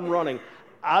light I'm running,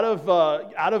 out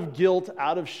of guilt,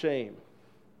 out of shame,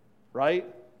 right?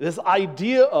 This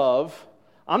idea of,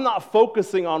 I'm not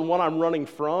focusing on what I'm running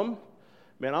from,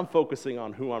 man, I'm focusing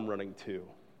on who I'm running to.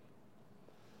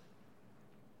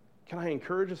 Can I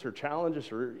encourage us or challenge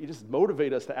us or you just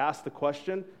motivate us to ask the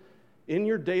question, in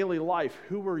your daily life,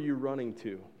 who are you running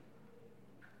to?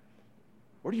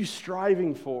 What are you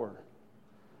striving for?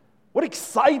 What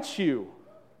excites you?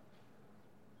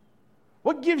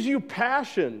 What gives you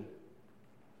passion?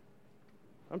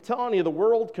 I'm telling you, the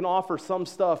world can offer some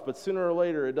stuff, but sooner or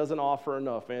later it doesn't offer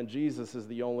enough, man. Jesus is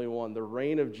the only one. The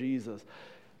reign of Jesus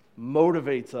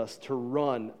motivates us to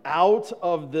run out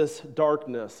of this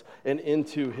darkness and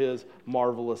into his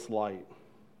marvelous light.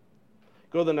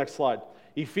 Go to the next slide.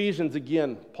 Ephesians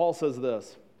again, Paul says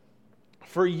this.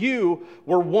 For you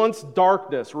were once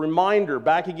darkness. Reminder,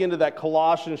 back again to that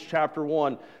Colossians chapter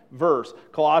 1 verse.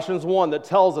 Colossians 1 that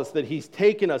tells us that he's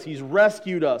taken us, he's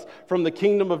rescued us from the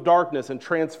kingdom of darkness and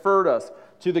transferred us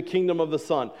to the kingdom of the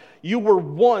Son. You were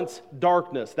once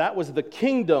darkness. That was the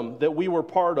kingdom that we were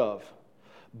part of.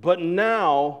 But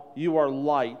now you are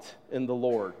light in the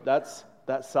Lord. That's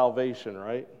salvation,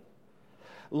 right?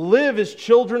 Live as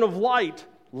children of light.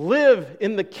 Live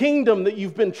in the kingdom that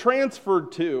you've been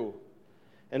transferred to.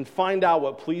 And find out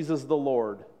what pleases the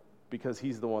Lord, because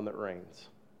he's the one that reigns.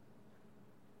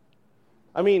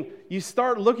 I mean, you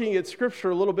start looking at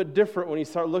Scripture a little bit different when you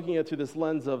start looking at it through this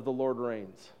lens of the Lord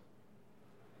reigns.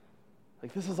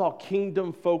 Like, this is all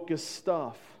kingdom-focused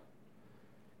stuff.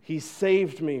 He's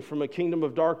saved me from a kingdom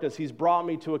of darkness. He's brought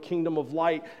me to a kingdom of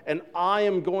light, and I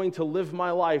am going to live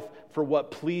my life for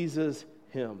what pleases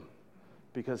him,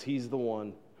 because he's the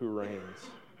one who reigns.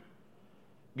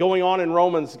 Going on in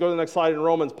Romans, go to the next slide in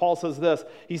Romans, Paul says this.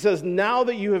 He says, now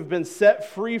that you have been set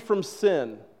free from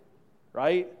sin,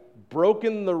 right?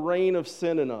 Broken the reign of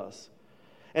sin in us,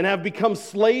 and have become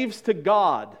slaves to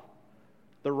God,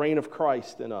 the reign of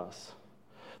Christ in us.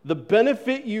 The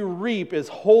benefit you reap is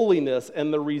holiness,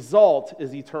 and the result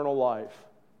is eternal life.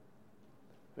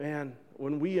 Man,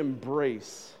 when we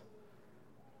embrace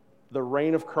the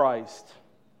reign of Christ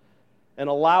and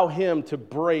allow him to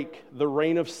break the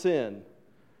reign of sin,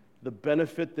 the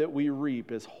benefit that we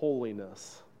reap is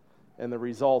holiness, and the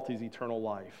result is eternal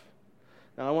life.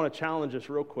 Now, I want to challenge us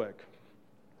real quick.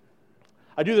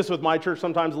 I do this with my church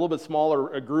sometimes, a little bit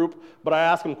smaller a group, but I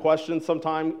ask them questions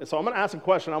sometimes. So I'm going to ask a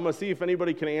question. I'm going to see if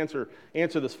anybody can answer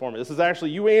this for me. This is actually,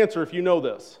 you answer if you know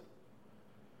this.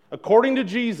 According to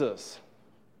Jesus,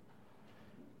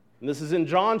 and this is in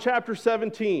John chapter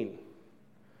 17,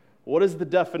 what is the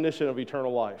definition of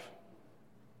eternal life?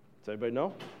 Does anybody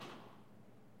know?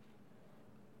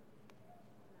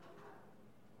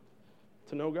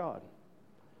 To know God.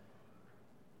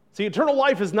 See, eternal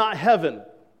life is not heaven.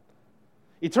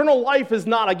 Eternal life is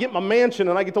not, I get my mansion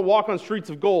and I get to walk on streets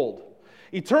of gold.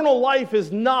 Eternal life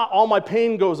is not all my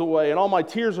pain goes away and all my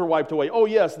tears are wiped away. Oh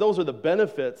yes, those are the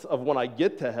benefits of when I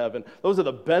get to heaven. Those are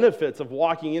the benefits of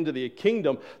walking into the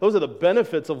kingdom. Those are the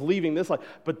benefits of leaving this life.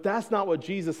 But that's not what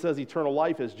Jesus says eternal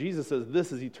life is. Jesus says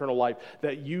this is eternal life,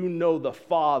 that you know the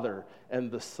Father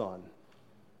and the Son.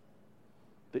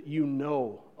 That you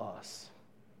know us.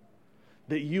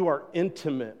 That you are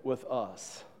intimate with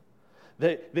us,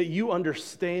 that you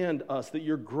understand us, that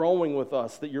you're growing with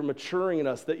us, that you're maturing in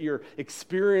us, that you're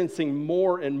experiencing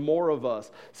more and more of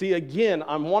us. See, again,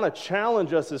 I want to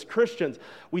challenge us as Christians.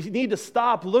 We need to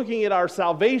stop looking at our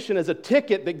salvation as a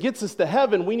ticket that gets us to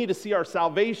heaven. We need to see our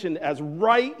salvation as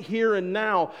right here and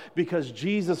now, because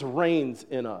Jesus reigns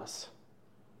in us.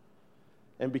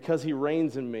 And because he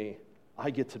reigns in me, I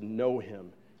get to know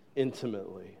him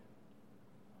intimately.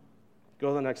 Go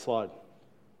to the next slide.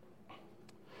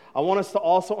 I want us to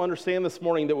also understand this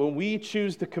morning that when we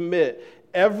choose to commit,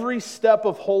 every step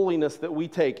of holiness that we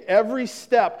take, every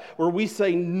step where we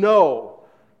say no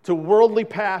to worldly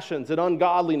passions and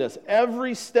ungodliness,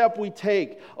 every step we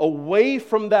take away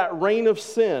from that reign of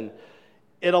sin,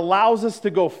 it allows us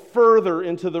to go further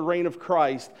into the reign of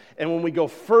Christ. And when we go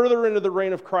further into the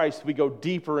reign of Christ, we go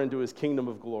deeper into his kingdom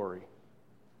of glory.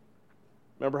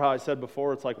 Remember how I said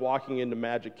before, it's like walking into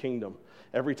Magic Kingdom.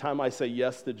 Every time I say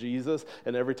yes to Jesus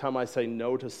and every time I say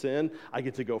no to sin, I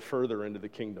get to go further into the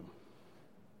kingdom.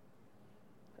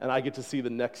 And I get to see the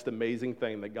next amazing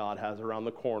thing that God has around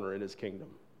the corner in his kingdom.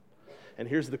 And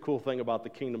here's the cool thing about the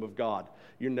kingdom of God.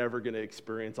 You're never going to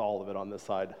experience all of it on this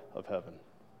side of heaven.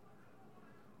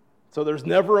 So there's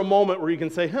never a moment where you can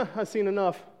say, I've seen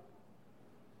enough.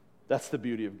 That's the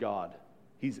beauty of God.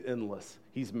 He's endless.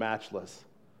 He's matchless.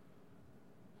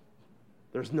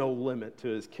 There's no limit to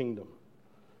his kingdom.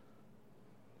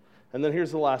 And then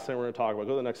here's the last thing we're going to talk about.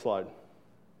 Go to the next slide.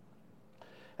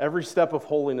 Every step of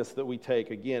holiness that we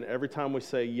take, again, every time we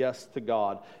say yes to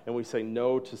God and we say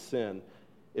no to sin,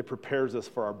 it prepares us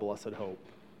for our blessed hope.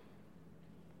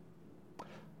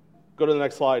 Go to the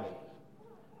next slide.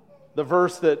 The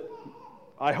verse that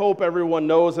I hope everyone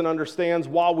knows and understands,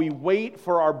 while we wait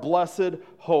for our blessed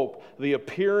hope, the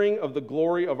appearing of the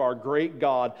glory of our great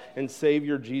God and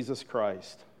Savior Jesus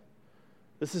Christ.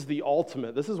 This is the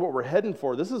ultimate. This is what we're heading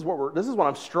for. This is what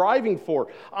I'm striving for.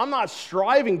 I'm not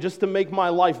striving just to make my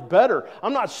life better.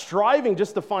 I'm not striving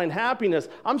just to find happiness.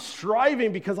 I'm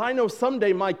striving because I know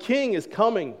someday my King is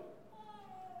coming.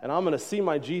 And I'm going to see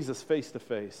my Jesus face to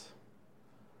face.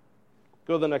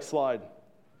 Go to the next slide.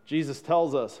 Jesus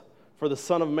tells us, for the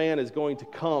Son of Man is going to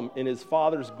come in his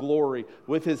Father's glory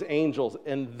with his angels,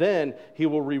 and then he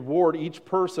will reward each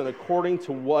person according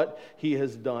to what he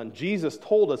has done. Jesus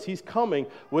told us he's coming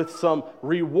with some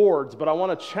rewards, but I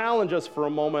want to challenge us for a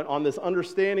moment on this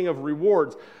understanding of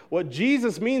rewards. What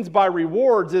Jesus means by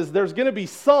rewards is there's going to be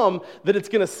some that it's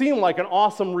going to seem like an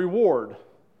awesome reward.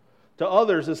 To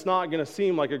others, it's not going to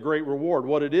seem like a great reward.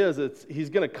 What it is, he's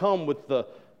going to come with the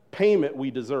payment we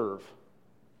deserve.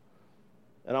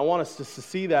 And I want us to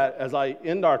see that as I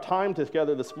end our time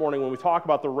together this morning when we talk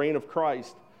about the reign of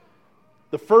Christ.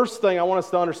 The first thing I want us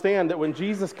to understand that when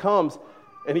Jesus comes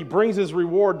and he brings his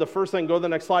reward, the first thing, go to the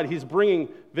next slide, he's bringing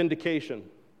vindication.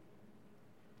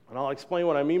 And I'll explain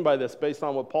what I mean by this based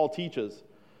on what Paul teaches.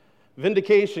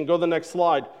 Vindication, go to the next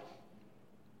slide.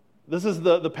 This is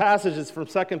the passages from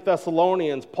 2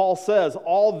 Thessalonians. Paul says,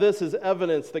 all this is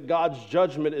evidence that God's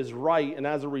judgment is right, and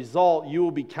as a result, you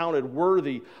will be counted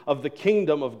worthy of the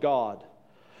kingdom of God,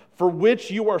 for which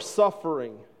you are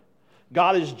suffering.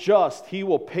 God is just. He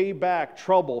will pay back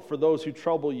trouble for those who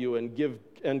trouble you and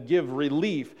give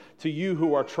relief to you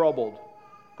who are troubled.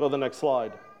 Go to the next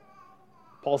slide.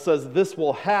 Paul says this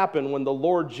will happen when the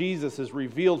Lord Jesus is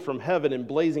revealed from heaven in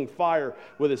blazing fire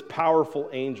with his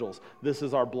powerful angels. This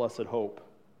is our blessed hope.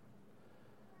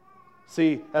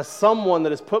 See, as someone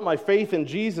that has put my faith in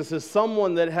Jesus, as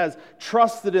someone that has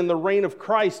trusted in the reign of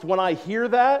Christ, when I hear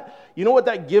that, you know what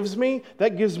that gives me?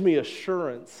 That gives me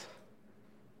assurance.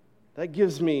 That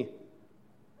gives me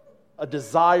a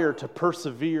desire to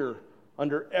persevere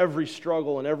under every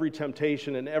struggle and every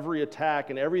temptation and every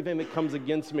attack and everything that comes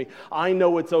against me. I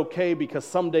know it's okay because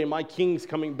someday my King's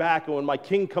coming back, and when my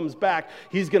King comes back,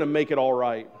 he's going to make it all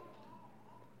right.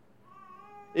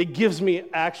 It gives me,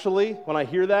 actually, when I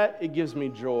hear that, it gives me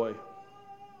joy.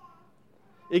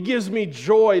 It gives me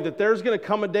joy that there's going to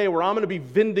come a day where I'm going to be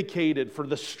vindicated for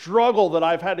the struggle that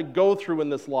I've had to go through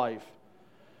in this life.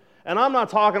 And I'm not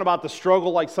talking about the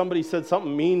struggle like somebody said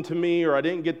something mean to me or I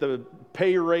didn't get the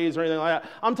pay raise or anything like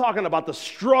that. I'm talking about the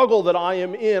struggle that I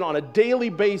am in on a daily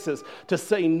basis to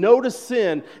say no to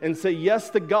sin and say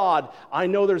yes to God. I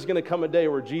know there's going to come a day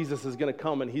where Jesus is going to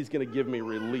come and he's going to give me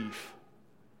relief.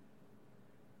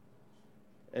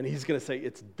 And he's going to say,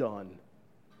 it's done.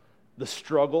 The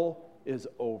struggle is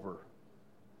over.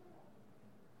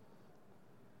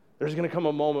 There's going to come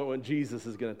a moment when Jesus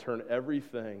is going to turn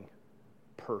everything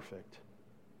perfect.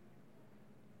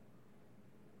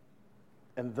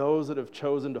 And those that have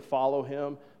chosen to follow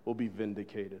him will be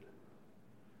vindicated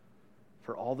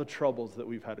for all the troubles that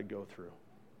we've had to go through.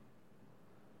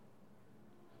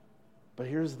 But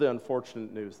here's the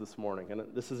unfortunate news this morning, and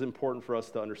this is important for us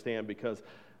to understand because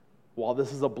while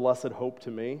this is a blessed hope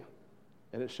to me,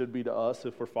 and it should be to us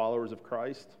if we're followers of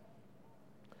Christ,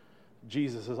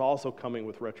 Jesus is also coming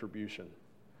with retribution.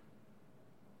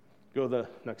 Go to the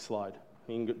next slide.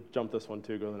 You can jump this one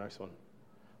too, go to the next one.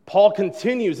 Paul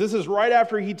continues. This is right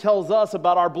after he tells us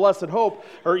about our blessed hope,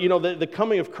 or the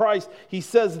coming of Christ. He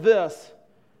says this,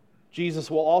 Jesus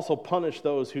will also punish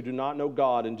those who do not know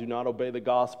God and do not obey the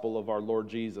gospel of our Lord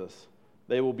Jesus.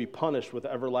 They will be punished with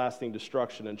everlasting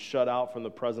destruction and shut out from the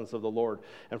presence of the Lord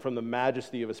and from the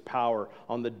majesty of his power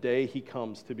on the day he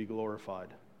comes to be glorified.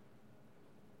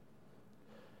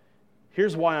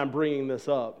 Here's why I'm bringing this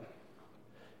up.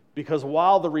 Because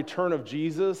while the return of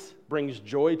Jesus brings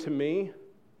joy to me,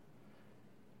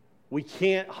 we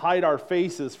can't hide our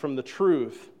faces from the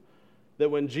truth that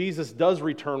when Jesus does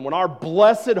return, when our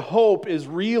blessed hope is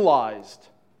realized,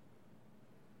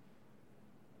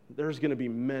 there's going to be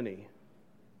many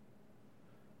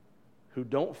who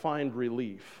don't find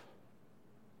relief.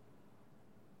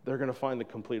 They're going to find the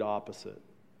complete opposite.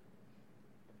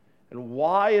 And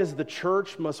why as the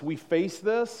church must we face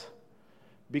this?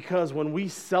 Because when we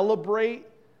celebrate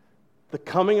the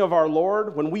coming of our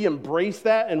Lord, when we embrace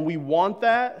that and we want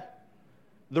that,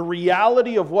 the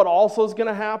reality of what also is going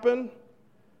to happen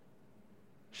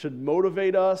should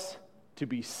motivate us to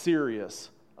be serious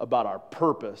about our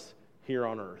purpose here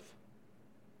on earth.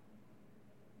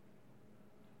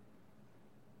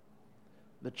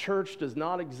 The church does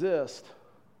not exist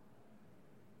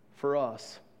for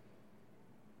us.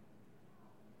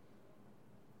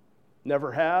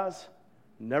 Never has,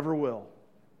 never will.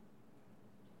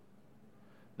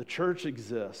 The church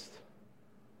exists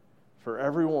for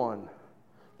everyone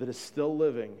that is still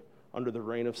living under the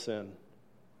reign of sin.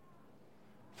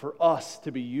 for us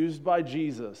to be used by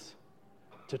Jesus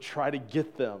to try to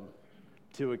get them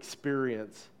to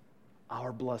experience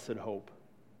our blessed hope.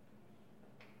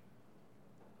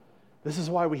 This is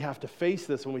why we have to face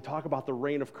this when we talk about the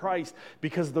reign of Christ,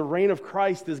 because the reign of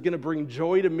Christ is going to bring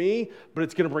joy to me, but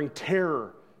it's going to bring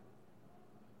terror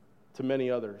to many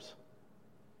others.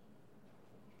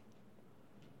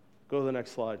 Go to the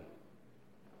next slide.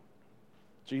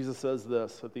 Jesus says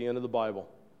this at the end of the Bible: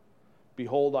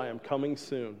 "Behold, I am coming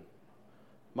soon.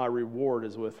 My reward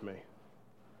is with me."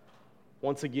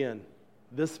 Once again,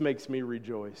 this makes me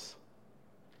rejoice.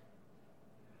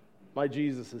 My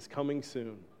Jesus is coming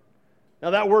soon. Now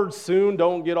that word soon,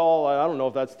 don't get all, I don't know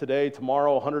if that's today,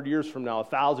 tomorrow, 100 years from now,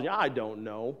 1,000, I don't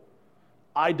know.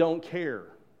 I don't care.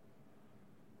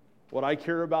 What I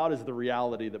care about is the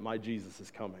reality that my Jesus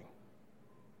is coming.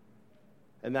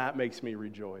 And that makes me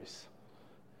rejoice.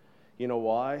 You know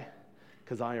why?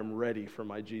 Because I am ready for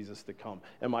my Jesus to come.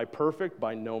 Am I perfect?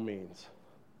 By no means.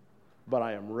 But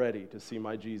I am ready to see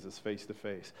my Jesus face to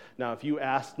face. Now, if you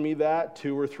asked me that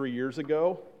 2 or 3 years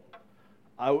ago,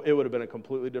 it would have been a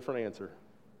completely different answer.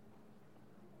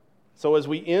 So as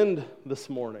we end this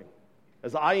morning,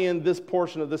 as I end this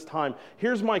portion of this time,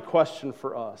 here's my question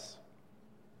for us.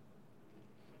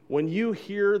 When you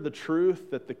hear the truth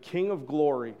that the King of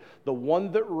Glory, the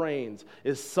one that reigns,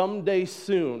 is someday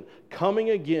soon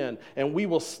coming again, and we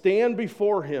will stand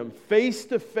before him face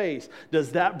to face,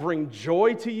 does that bring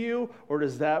joy to you, or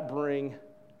does that bring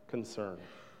concern?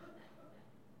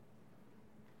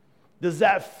 Does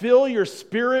that fill your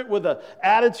spirit with an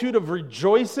attitude of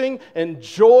rejoicing and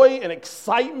joy and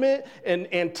excitement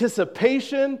and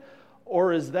anticipation?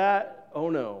 Or is that, oh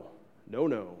no, no,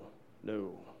 no,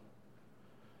 no?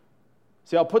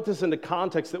 See, I'll put this into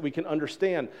context that we can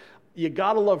understand. You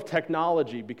gotta love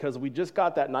technology, because we just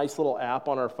got that nice little app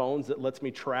on our phones that lets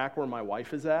me track where my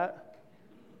wife is at,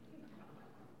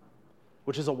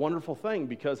 which is a wonderful thing,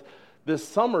 because this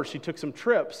summer she took some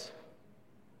trips.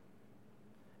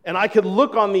 And I could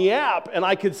look on the app and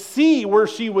I could see where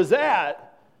she was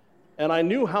at, and I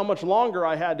knew how much longer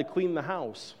I had to clean the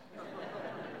house.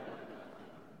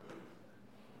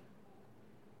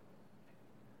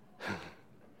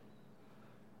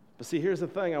 But see, here's the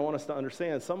thing I want us to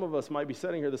understand. Some of us might be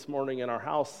sitting here this morning and our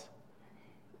house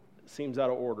seems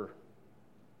out of order.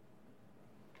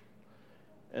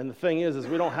 And the thing is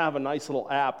we don't have a nice little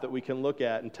app that we can look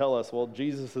at and tell us, well,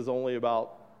 Jesus is only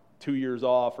about 2 years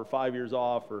off or 5 years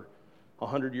off or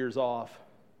 100 years off.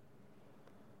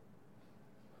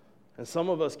 And some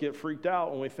of us get freaked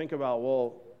out when we think about,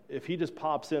 well, if he just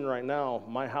pops in right now,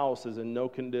 my house is in no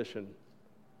condition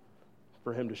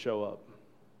for him to show up.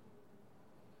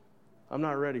 I'm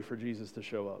not ready for Jesus to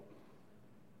show up.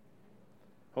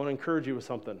 I want to encourage you with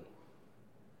something.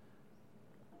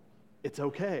 It's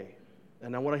okay.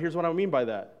 And now here's what I mean by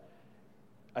that.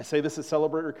 I say this at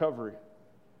Celebrate Recovery.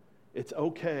 It's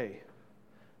okay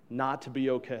not to be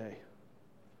okay,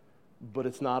 but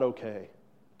it's not okay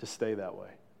to stay that way.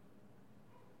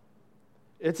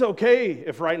 It's okay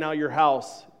if right now your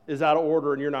house is out of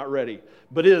order and you're not ready,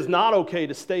 but it is not okay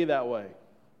to stay that way.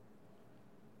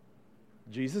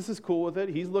 Jesus is cool with it.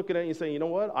 He's looking at you saying, you know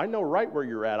what? I know right where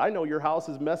you're at. I know your house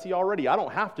is messy already. I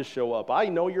don't have to show up. I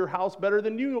know your house better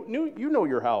than you know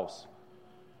your house.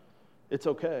 It's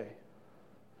okay,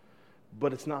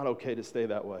 but it's not okay to stay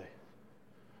that way.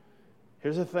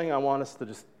 Here's the thing I want us to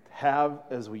just have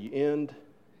as we end.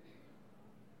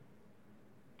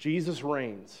 Jesus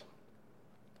reigns,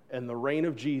 and the reign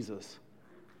of Jesus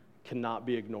cannot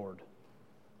be ignored.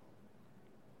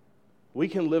 We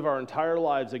can live our entire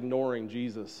lives ignoring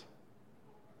Jesus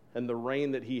and the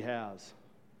reign that he has.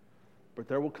 But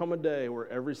there will come a day where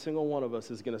every single one of us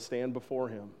is going to stand before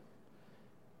him.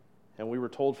 And we were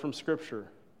told from Scripture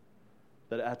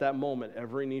that at that moment,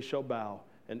 every knee shall bow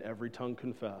and every tongue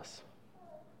confess.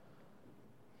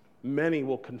 Many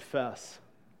will confess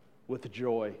with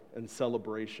joy and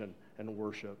celebration and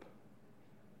worship.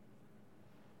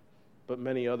 But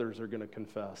many others are going to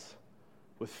confess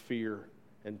with fear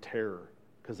and terror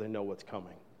because they know what's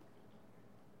coming.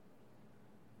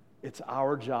 It's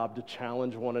our job to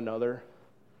challenge one another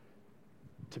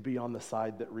to be on the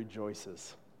side that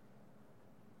rejoices,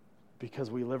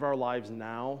 because we live our lives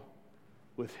now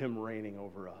with him reigning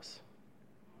over us.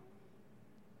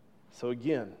 So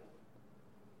again,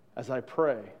 as I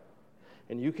pray,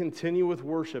 and you continue with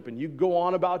worship, and you go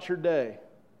on about your day,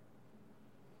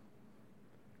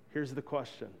 here's the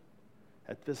question.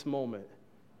 At this moment,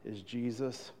 is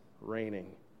Jesus reigning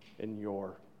in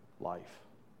your life?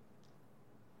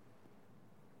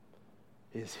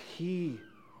 Is he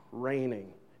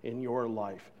reigning in your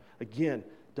life? Again,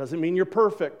 doesn't mean you're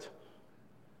perfect.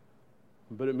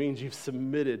 but it means you've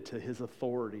submitted to his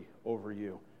authority over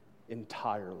you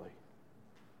entirely.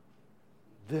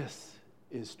 This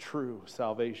is true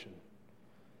salvation,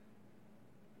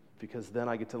 because then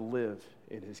I get to live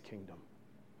in his kingdom.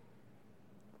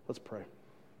 Let's pray.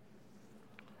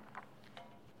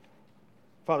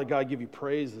 Father God, I give you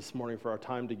praise this morning for our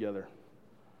time together.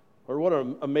 Lord, what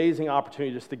an amazing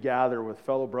opportunity just to gather with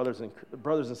fellow brothers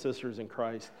and sisters in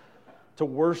Christ, to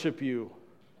worship you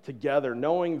together,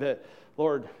 knowing that,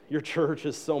 Lord, your church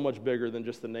is so much bigger than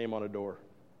just a name on a door,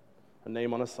 a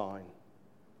name on a sign.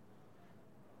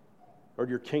 Lord,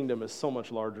 your kingdom is so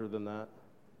much larger than that.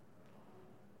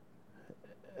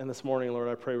 And this morning, Lord,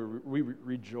 I pray we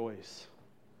rejoice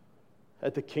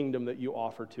at the kingdom that you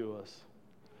offer to us,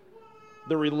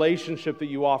 the relationship that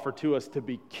you offer to us to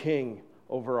be king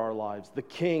over our lives, the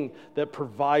king that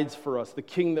provides for us, the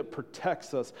king that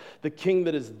protects us, the king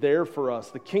that is there for us,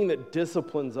 the king that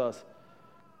disciplines us,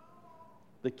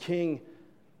 the king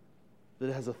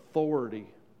that has authority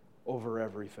over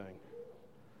everything.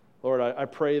 Lord, I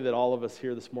pray that all of us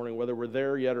here this morning, whether we're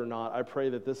there yet or not, I pray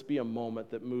that this be a moment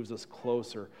that moves us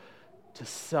closer to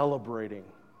celebrating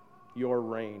your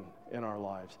reign in our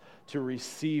lives, to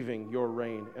receiving your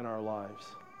reign in our lives.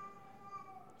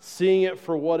 Seeing it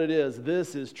for what it is,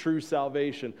 this is true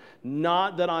salvation.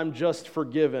 Not that I'm just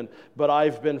forgiven, but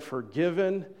I've been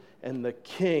forgiven and the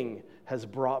King has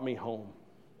brought me home.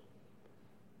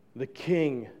 The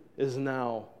King is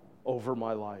now over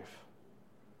my life.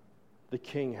 The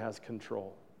King has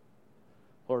control.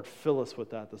 Lord, fill us with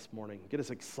that this morning. Get us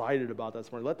excited about that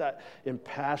this morning. Let that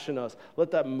impassion us.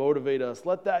 Let that motivate us.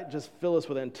 Let that just fill us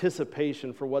with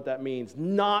anticipation for what that means.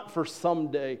 Not for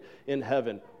someday in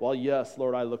heaven. Well, yes,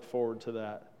 Lord, I look forward to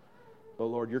that. But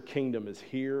Lord, your kingdom is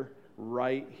here,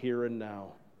 right here and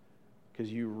now, because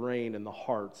you reign in the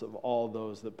hearts of all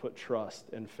those that put trust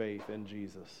and faith in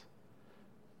Jesus.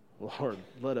 Lord,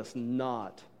 let us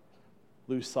not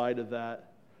lose sight of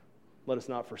that. Let us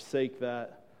not forsake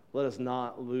that. Let us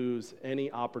not lose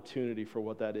any opportunity for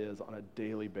what that is on a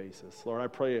daily basis. Lord, I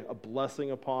pray a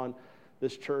blessing upon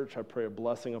this church. I pray a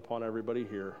blessing upon everybody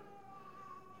here.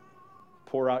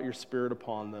 Pour out your Spirit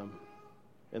upon them.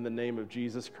 In the name of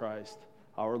Jesus Christ,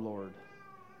 our Lord.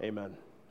 Amen.